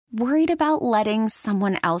Worried about letting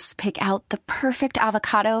someone else pick out the perfect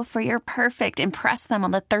avocado for your perfect impress them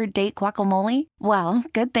on the third date guacamole? Well,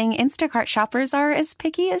 good thing Instacart shoppers are as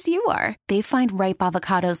picky as you are. They find ripe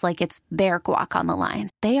avocados like it's their guac on the line.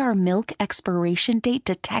 They are milk expiration date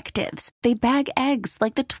detectives. They bag eggs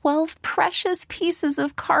like the 12 precious pieces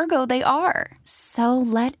of cargo they are. So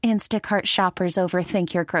let Instacart shoppers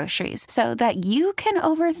overthink your groceries so that you can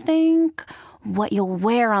overthink what you'll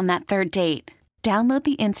wear on that third date. Download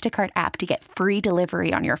the Instacart app to get free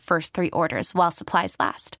delivery on your first 3 orders while supplies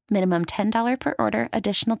last. Minimum $10 per order.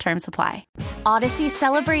 Additional terms apply. Odyssey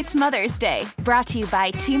celebrates Mother's Day, brought to you by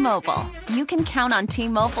T-Mobile. You can count on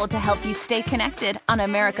T-Mobile to help you stay connected on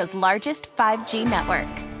America's largest 5G network.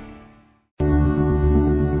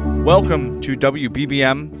 Welcome to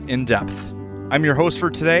WBBM In Depth. I'm your host for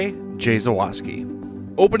today, Jay Zawaski.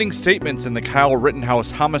 Opening statements in the Kyle Rittenhouse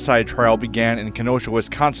homicide trial began in Kenosha,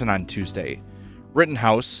 Wisconsin on Tuesday.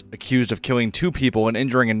 Rittenhouse, accused of killing 2 people and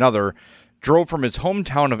injuring another, drove from his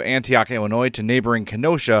hometown of Antioch, Illinois to neighboring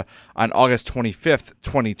Kenosha on August 25,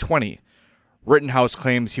 2020. Rittenhouse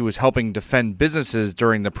claims he was helping defend businesses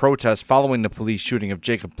during the protest following the police shooting of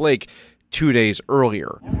Jacob Blake 2 days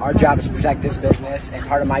earlier. Our job is to protect this business, and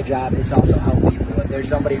part of my job is to also help people. If there's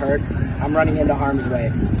somebody hurt, I'm running into harm's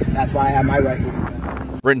way. That's why I have my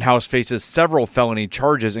rifle. Rittenhouse faces several felony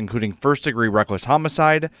charges, including first-degree reckless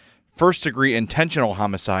homicide, first-degree intentional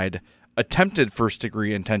homicide, attempted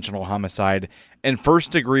first-degree intentional homicide, and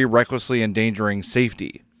first-degree recklessly endangering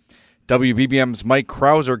safety. WBBM's Mike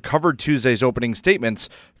Krauser covered Tuesday's opening statements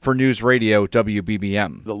for News Radio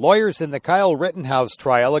WBBM. The lawyers in the Kyle Rittenhouse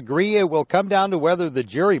trial agree it will come down to whether the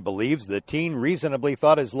jury believes the teen reasonably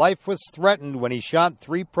thought his life was threatened when he shot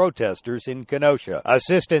 3 protesters in Kenosha.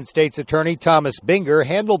 Assistant State's Attorney Thomas Binger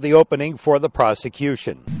handled the opening for the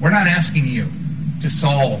prosecution. We're not asking you to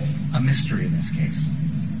solve a mystery in this case.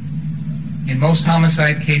 In most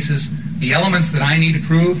homicide cases, the elements that I need to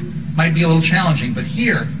prove might be a little challenging, but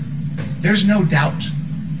here, there's no doubt,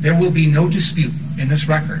 there will be no dispute in this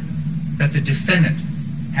record that the defendant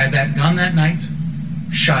had that gun that night,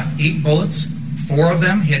 shot 8 bullets, 4 of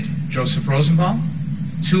them hit Joseph Rosenbaum,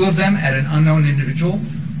 2 of them at an unknown individual,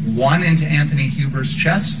 1 into Anthony Huber's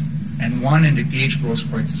chest, and 1 into Gage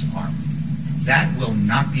Grosskreuz's arm. That will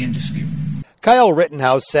not be in dispute. Kyle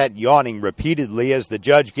Rittenhouse sat yawning repeatedly as the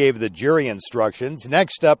judge gave the jury instructions.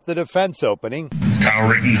 Next up, the defense opening. Kyle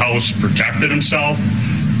Rittenhouse protected himself,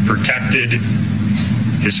 protected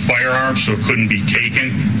his firearm so it couldn't be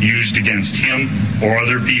taken, used against him or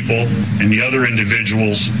other people, and the other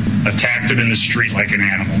individuals attacked him in the street like an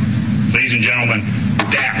animal. Ladies and gentlemen,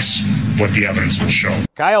 that's what the evidence will show.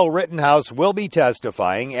 Kyle Rittenhouse will be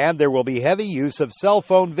testifying, and there will be heavy use of cell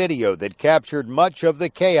phone video that captured much of the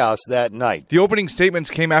chaos that night. The opening statements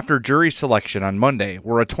came after jury selection on Monday,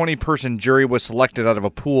 where a 20-person jury was selected out of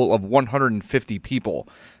a pool of 150 people.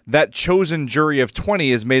 That chosen jury of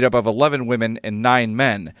 20 is made up of 11 women and 9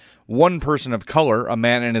 men. 1 person of color, a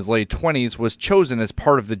man in his late 20s, was chosen as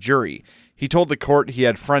part of the jury. He told the court he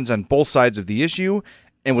had friends on both sides of the issue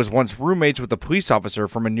and was once roommates with a police officer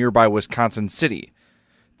from a nearby Wisconsin city.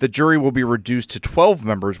 The jury will be reduced to 12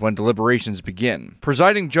 members when deliberations begin.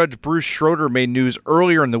 Presiding Judge Bruce Schroeder made news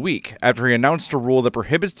earlier in the week after he announced a rule that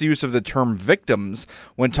prohibits the use of the term victims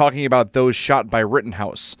when talking about those shot by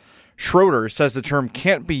Rittenhouse. Schroeder says the term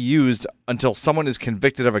can't be used until someone is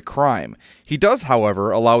convicted of a crime. He does,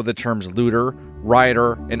 however, allow the terms looter,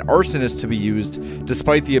 rioter, and arsonist to be used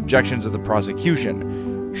despite the objections of the prosecution.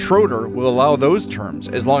 Schroeder will allow those terms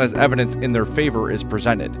as long as evidence in their favor is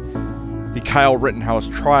presented. The Kyle Rittenhouse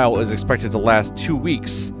trial is expected to last 2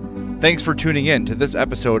 weeks. Thanks for tuning in to this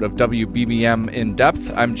episode of WBBM In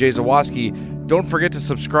Depth. I'm Jay Zawaski. Don't forget to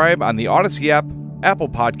subscribe on the Odyssey app, Apple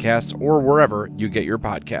Podcasts, or wherever you get your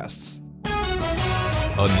podcasts.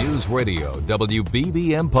 A News Radio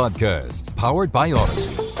WBBM podcast powered by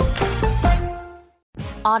Odyssey.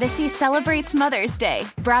 Odyssey celebrates Mother's Day,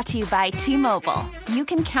 brought to you by T-Mobile. You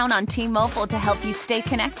can count on T-Mobile to help you stay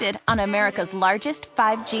connected on America's largest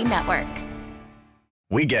 5G network.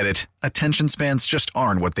 We get it. Attention spans just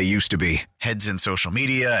aren't what they used to be. Heads in social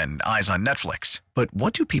media and eyes on Netflix. But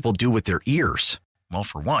what do people do with their ears? Well,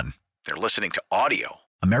 for one, they're listening to audio.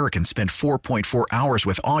 Americans spend 4.4 hours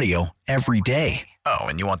with audio every day. Oh,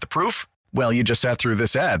 and you want the proof? Well, you just sat through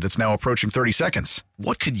this ad that's now approaching 30 seconds.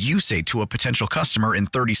 What could you say to a potential customer in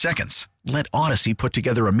 30 seconds? Let Odyssey put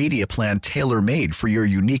together a media plan tailor-made for your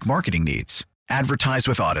unique marketing needs. Advertise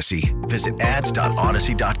with Odyssey. Visit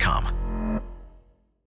ads.odyssey.com.